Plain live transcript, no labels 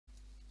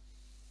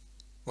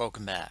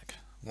Welcome back,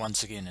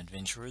 once again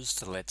adventurers,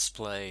 to Let's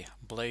Play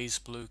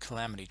BlazBlue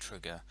Calamity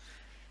Trigger.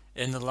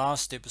 In the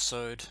last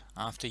episode,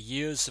 after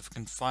years of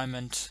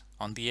confinement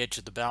on the edge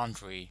of the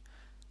boundary,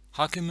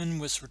 Hakumen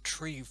was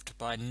retrieved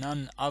by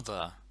none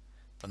other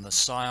than the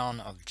scion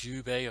of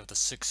Jubei of the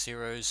Six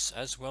Heroes,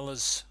 as well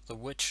as the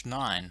Witch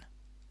Nine,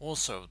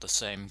 also of the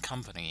same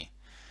company.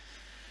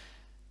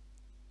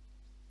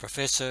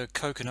 Professor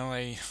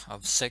Kokonoe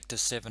of Sector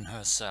 7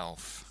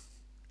 herself.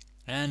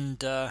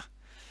 And,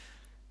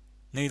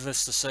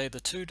 needless to say, the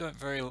two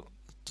don't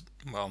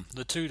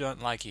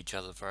like each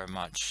other very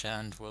much,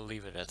 and we'll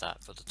leave it at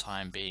that for the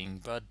time being.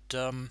 But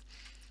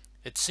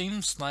it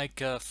seems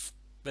like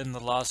in the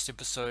last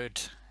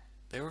episode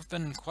there have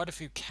been quite a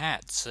few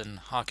cats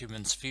in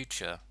Hakumen's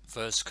future.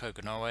 First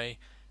Kokonoe,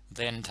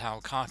 then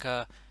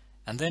Taokaka,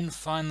 and then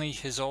finally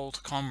his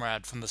old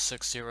comrade from the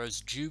Six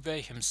Heroes,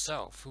 Jubei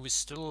himself, who is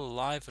still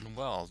alive and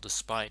well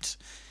despite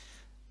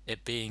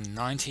it being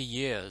 90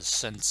 years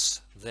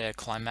since their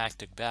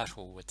climactic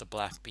battle with the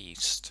Black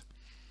Beast.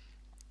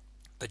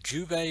 But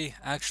Jubei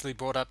actually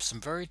brought up some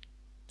very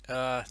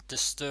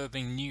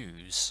disturbing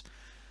news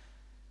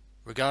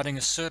regarding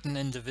a certain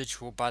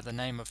individual by the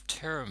name of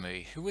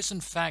Terumi, who is in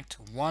fact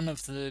one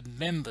of the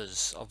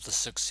members of the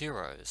Six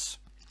Heroes.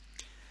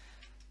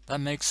 That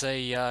makes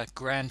a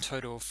grand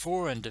total of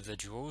 4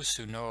 individuals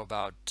who know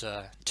about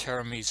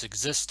Terumi's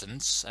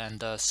existence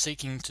and are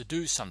seeking to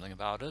do something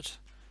about it.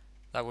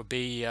 That would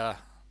be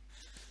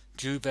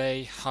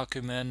Jubei,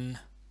 Hakumen,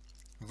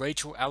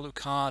 Rachel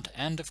Alucard,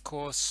 and of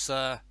course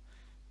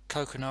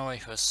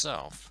Kokonoe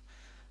herself.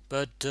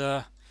 But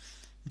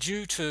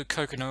due to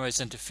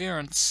Kokonoe's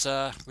interference,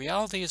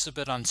 reality is a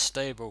bit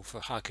unstable for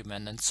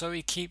Hakumen, and so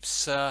he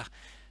keeps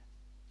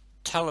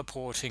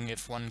teleporting,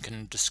 if one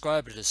can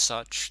describe it as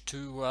such,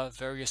 to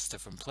various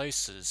different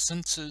places,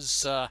 since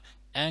his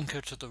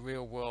anchor to the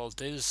real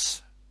world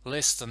is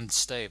less than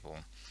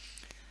stable.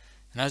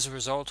 And as a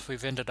result,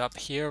 we've ended up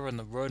here in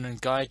the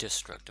Ronin-gai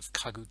district of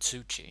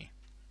Kagutsuchi.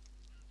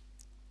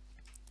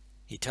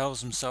 He tells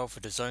himself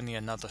it is only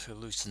another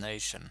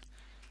hallucination.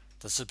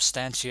 The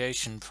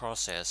substantiation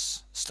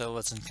process still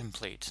isn't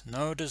complete.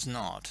 No, it is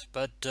not,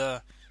 but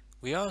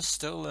we are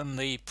still in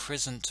the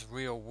present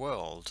real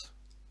world.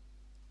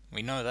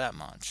 We know that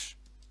much.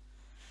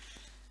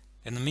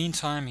 In the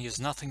meantime, he has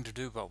nothing to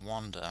do but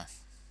wander.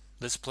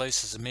 This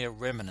place is a mere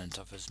remnant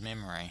of his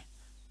memory.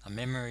 A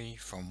memory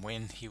from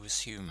when he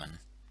was human.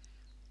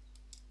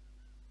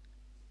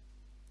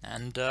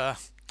 And, that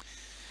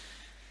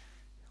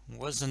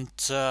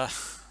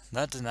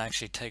didn't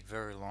actually take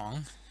very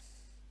long.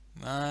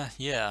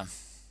 Yeah.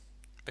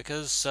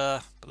 Because,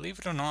 believe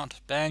it or not,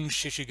 Bang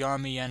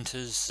Shishigami and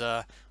his,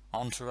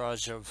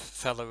 entourage of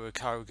fellow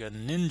Ikaruga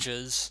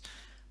ninjas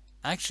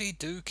actually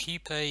do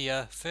keep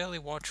a, fairly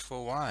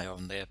watchful eye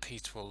on their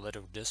peaceful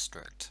little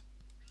district.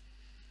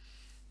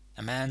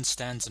 A man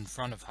stands in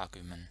front of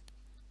Hakumen.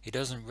 He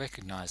doesn't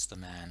recognize the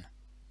man,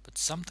 but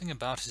something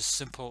about his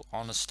simple,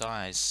 honest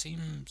eyes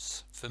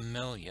seems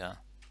familiar.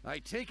 I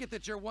take it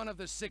that you're one of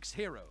the 6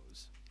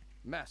 heroes,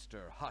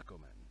 Master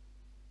Hakumen.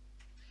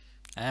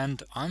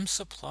 And I'm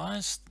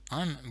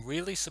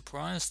really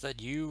surprised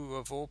that you,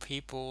 of all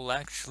people,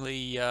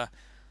 actually are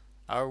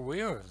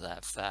aware of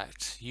that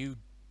fact. You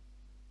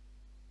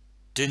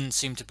didn't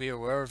seem to be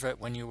aware of it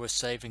when you were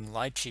saving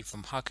Lychee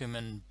from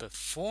Hakumen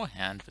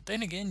beforehand, but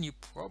then again, you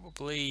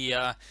probably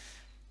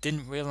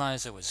didn't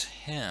realize it was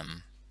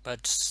him.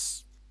 But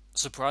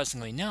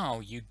surprisingly now,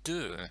 you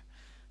do.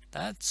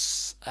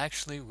 That's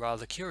actually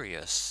rather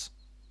curious.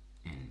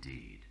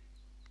 Indeed.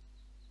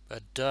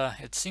 But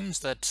it seems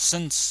that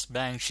since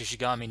Bang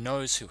Shishigami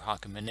knows who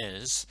Hakumen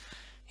is,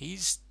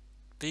 he's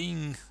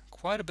being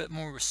quite a bit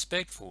more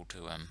respectful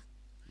to him.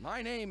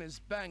 My name is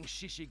Bang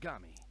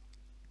Shishigami.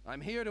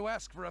 I'm here to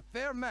ask for a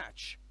fair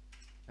match,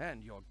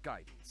 and your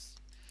guidance.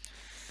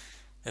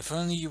 If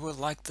only you were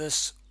like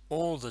this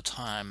all the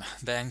time,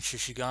 Bang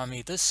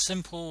Shishigami. This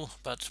simple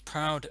but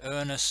proud,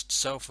 earnest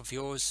self of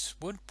yours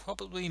would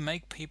probably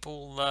make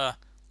people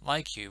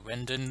like you,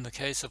 and in the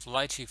case of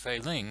Lychee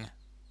Fei-Ling,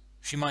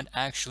 she might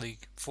actually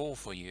fall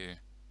for you.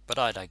 But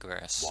I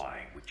digress.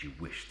 Why would you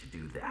wish to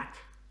do that?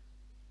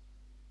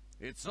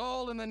 It's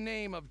all in the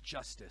name of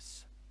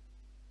justice.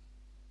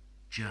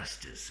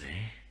 Justice,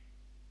 eh?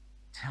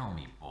 Tell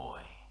me, boy,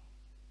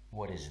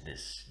 what is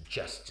this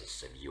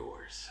justice of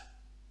yours?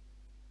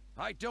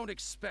 I don't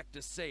expect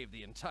to save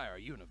the entire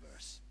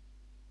universe,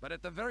 but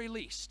at the very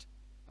least,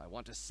 I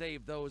want to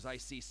save those I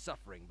see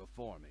suffering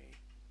before me.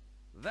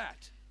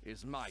 That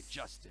is my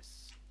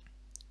justice.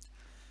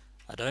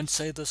 I don't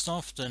say this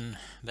often,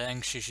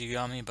 Bang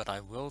Shishigami, but I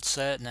will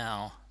say it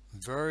now.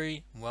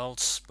 Very well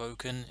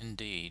spoken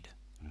indeed.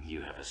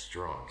 You have a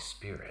strong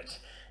spirit,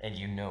 and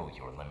you know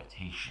your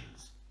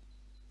limitations.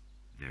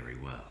 Very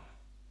well.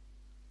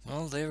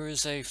 Well, there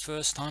is a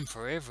first time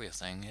for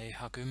everything, eh,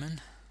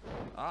 Hakumen?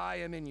 I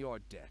am in your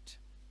debt.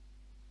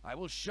 I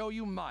will show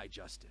you my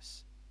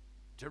justice,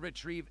 to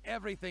retrieve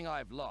everything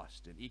I've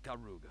lost in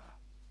Ikaruga.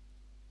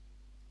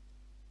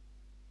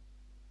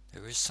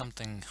 There is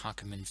something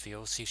Hakumen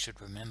feels he should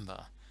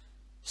remember.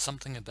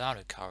 Something about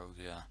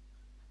Ikaruga.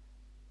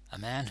 A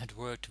man had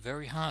worked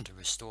very hard to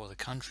restore the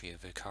country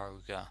of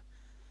Ikaruga.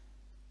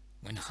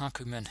 When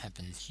Hakumen had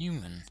been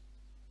human,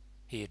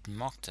 he had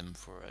mocked him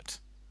for it.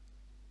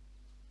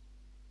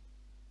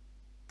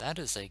 That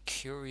is a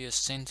curious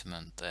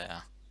sentiment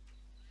there.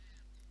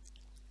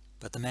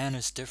 But the man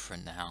is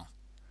different now.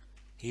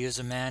 He is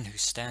a man who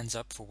stands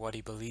up for what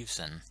he believes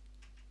in.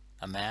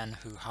 A man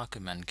who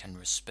Hakumen can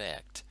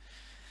respect.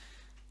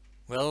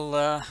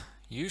 Well,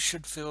 you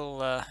should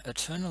feel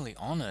eternally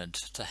honored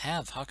to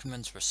have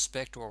Hakumen's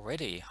respect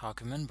already,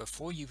 Hakumen,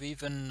 before you've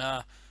even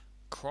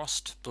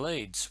crossed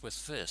blades with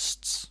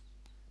fists.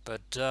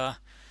 But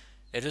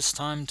it is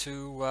time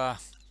to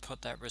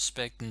put that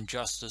respect and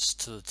justice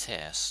to the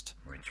test.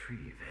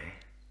 Retrieve, eh?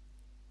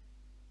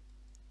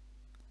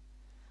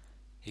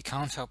 He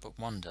can't help but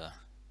wonder,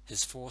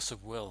 his force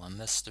of will and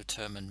this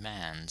determined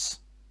man's.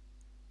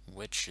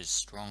 Which is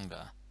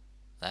stronger?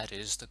 That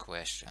is the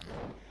question.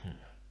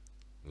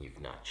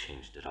 You've not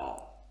changed at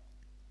all.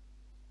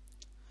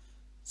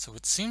 So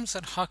it seems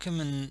that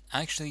Hakumen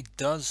actually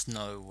does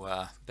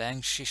know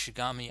Bang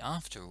Shishigami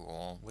after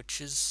all, which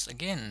is,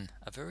 again,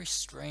 a very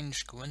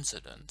strange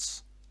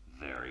coincidence.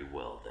 Very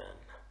well then.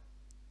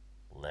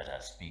 Let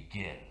us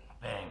begin,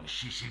 Bang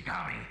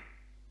Shishigami.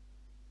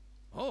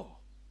 Oh,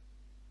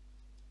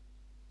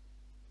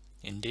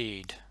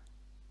 Indeed.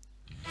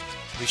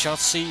 We shall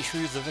see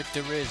who the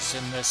victor is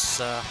in this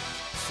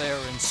fair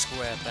and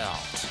square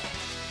bout.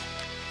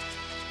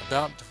 A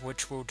bout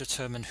which will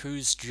determine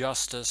whose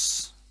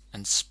justice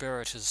and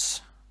spirit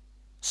is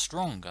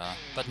stronger,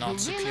 but not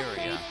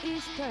superior.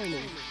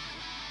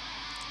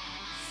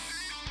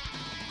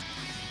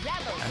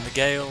 And the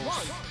gale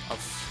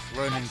of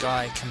Ronin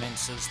Guy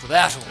commences the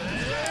battle.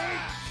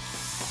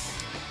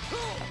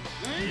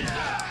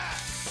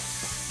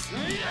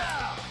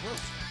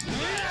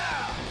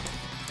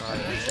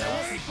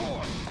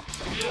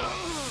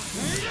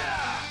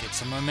 Get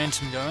some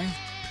momentum going.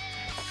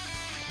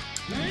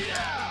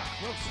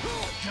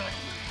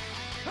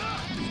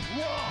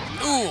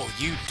 Ooh,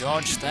 you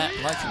dodged that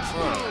like a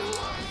pro.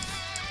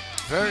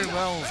 Very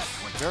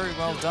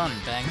well done,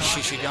 Bang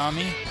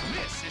Shishigami.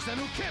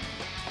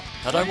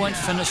 But I won't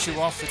finish you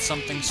off with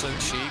something so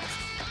cheap.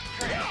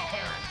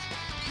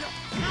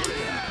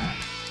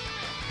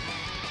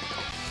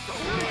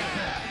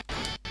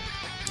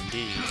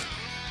 Indeed.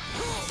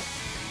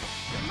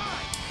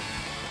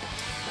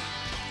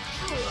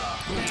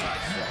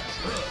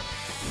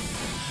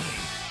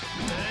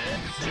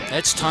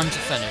 It's time to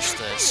finish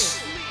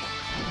this.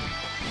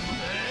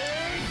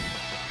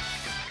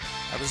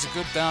 That was a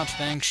good bout,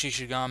 Bang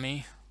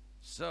Shishigami.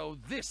 so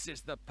this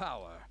is the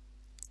power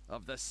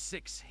of the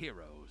 6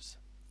 heroes.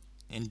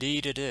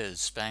 Indeed it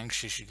is, Bang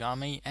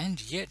Shishigami,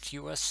 and yet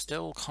you are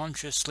still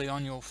consciously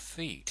on your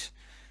feet.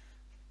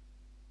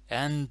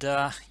 And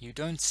you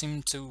don't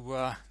seem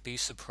to be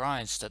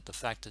surprised at the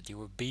fact that you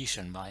were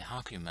beaten by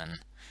Hakumen.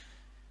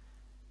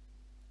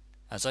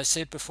 As I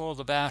said before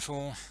the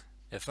battle,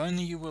 if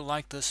only you were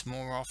like this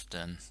more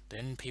often,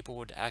 then people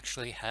would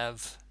actually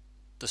have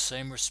the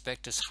same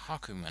respect as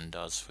Hakumen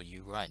does for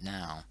you right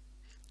now.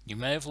 You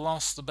may have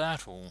lost the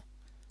battle,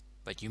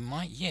 but you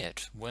might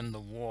yet win the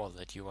war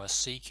that you are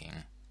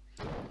seeking.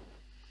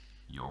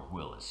 Your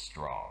will is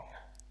strong.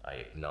 I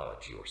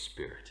acknowledge your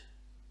spirit.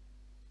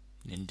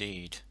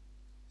 Indeed.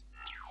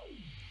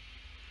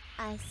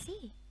 I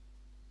see.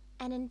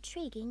 An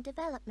intriguing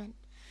development.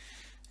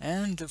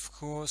 And of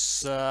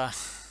course,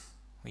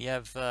 we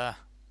have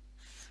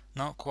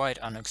not quite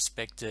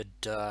unexpected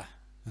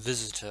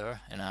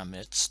visitor in our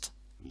midst.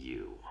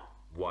 You.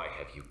 Why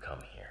have you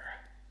come here?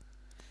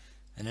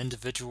 An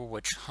individual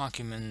which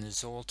Hakumen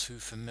is all too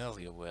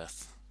familiar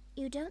with.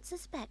 You don't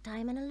suspect I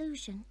am an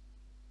illusion?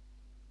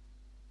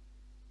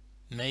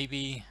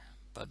 Maybe,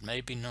 but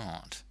maybe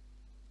not.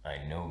 I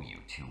know you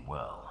too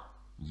well.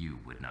 You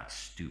would not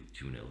stoop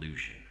to an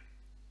illusion.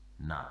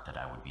 Not that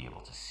I would be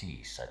able to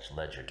see such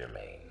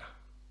legerdemain.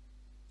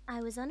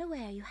 I was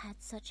unaware you had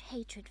such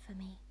hatred for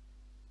me.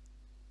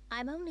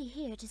 I'm only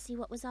here to see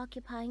what was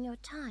occupying your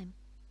time,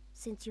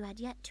 since you had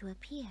yet to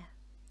appear.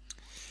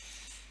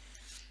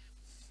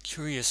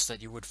 Curious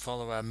that you would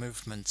follow our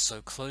movements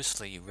so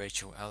closely,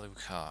 Rachel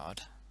Alucard.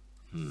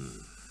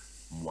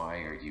 Why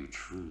are you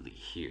truly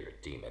here,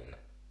 demon?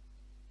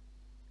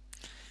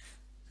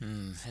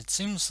 It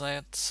seems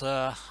that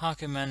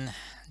Hakumen's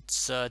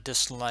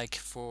dislike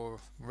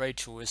for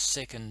Rachel is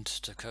second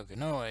to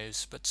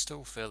Kokonoe's, but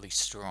still fairly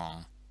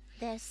strong.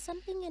 There's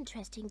something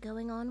interesting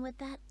going on with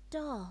that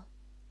doll.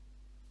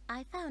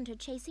 I found her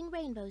chasing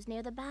rainbows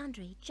near the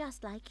boundary,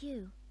 just like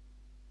you.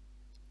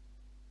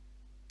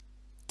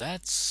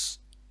 That's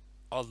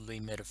oddly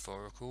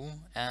metaphorical,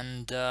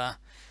 and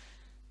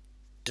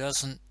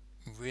doesn't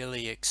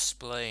really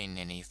explain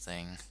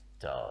anything.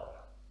 Doll.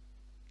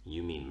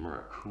 You mean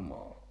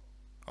Murakumo.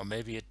 Or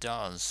maybe it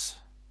does.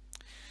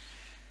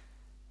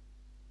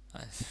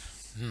 It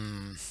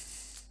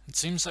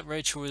seems that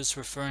Rachel is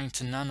referring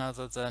to none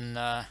other than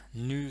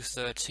Nu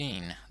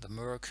 13, the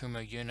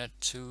Murakumo unit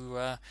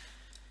to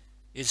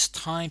is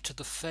tied to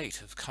the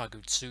fate of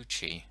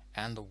Kagutsuchi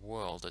and the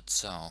world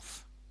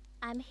itself.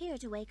 I'm here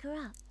to wake her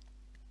up,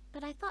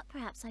 but I thought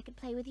perhaps I could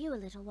play with you a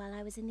little while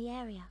I was in the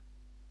area.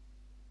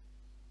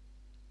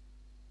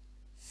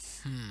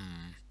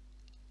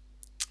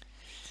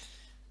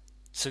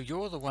 So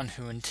you're the one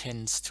who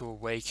intends to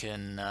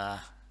awaken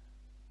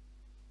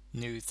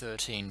New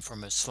 13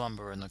 from her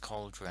slumber in the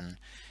cauldron.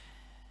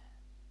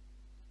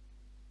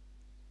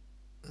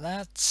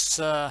 That's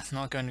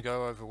not going to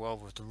go over well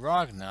with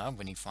Ragnar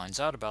when he finds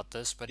out about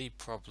this, but he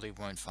probably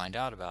won't find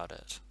out about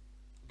it.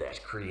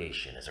 That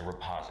creation is a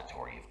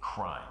repository of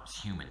crimes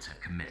humans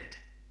have committed.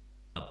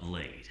 A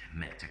blade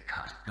meant to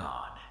cut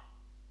God.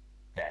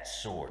 That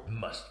sword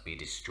must be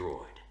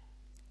destroyed.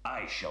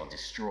 I shall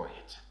destroy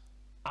it.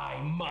 I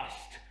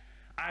must.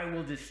 I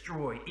will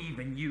destroy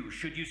even you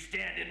should you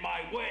stand in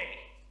my way.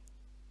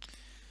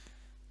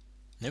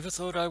 Never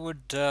thought I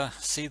would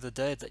see the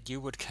day that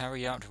you would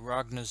carry out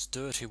Ragnar's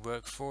dirty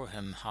work for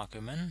him,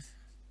 Hakumen.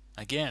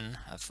 Again,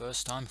 a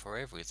first time for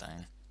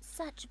everything.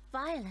 Such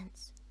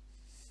violence.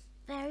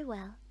 Very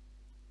well.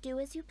 Do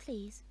as you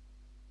please.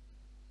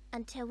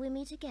 Until we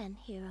meet again,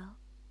 hero.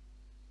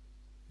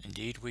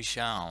 Indeed we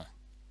shall.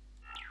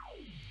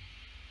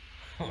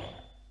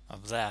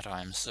 Of that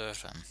I am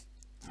certain.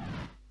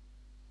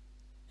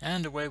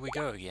 And away we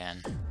go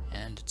again,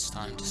 and it's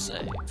time to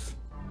save.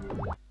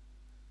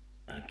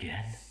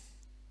 Again?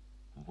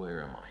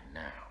 Where am I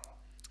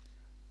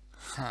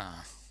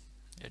now?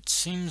 It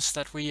seems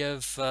that we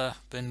have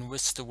been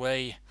whisked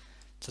away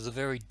to the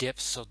very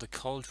depths of the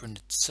cauldron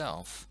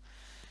itself,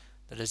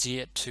 that is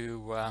yet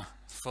to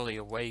fully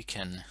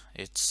awaken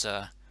its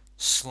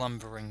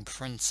slumbering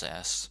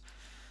princess.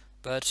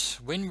 But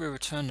when we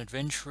return,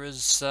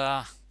 adventurers,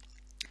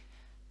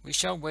 we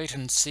shall wait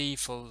and see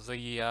for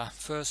the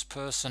first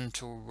person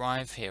to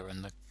arrive here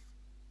in the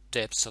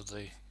depths of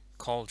the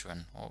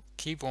cauldron, or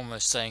keep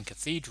almost saying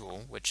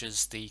cathedral, which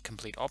is the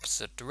complete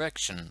opposite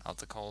direction of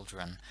the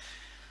cauldron.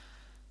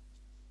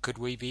 Could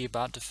we be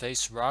about to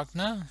face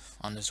Ragnar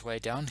on his way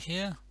down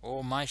here,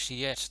 or might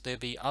yet there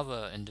be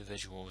other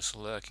individuals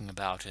lurking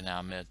about in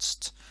our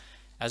midst?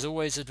 As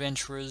always,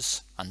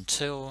 adventurers,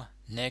 until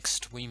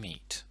next we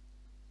meet.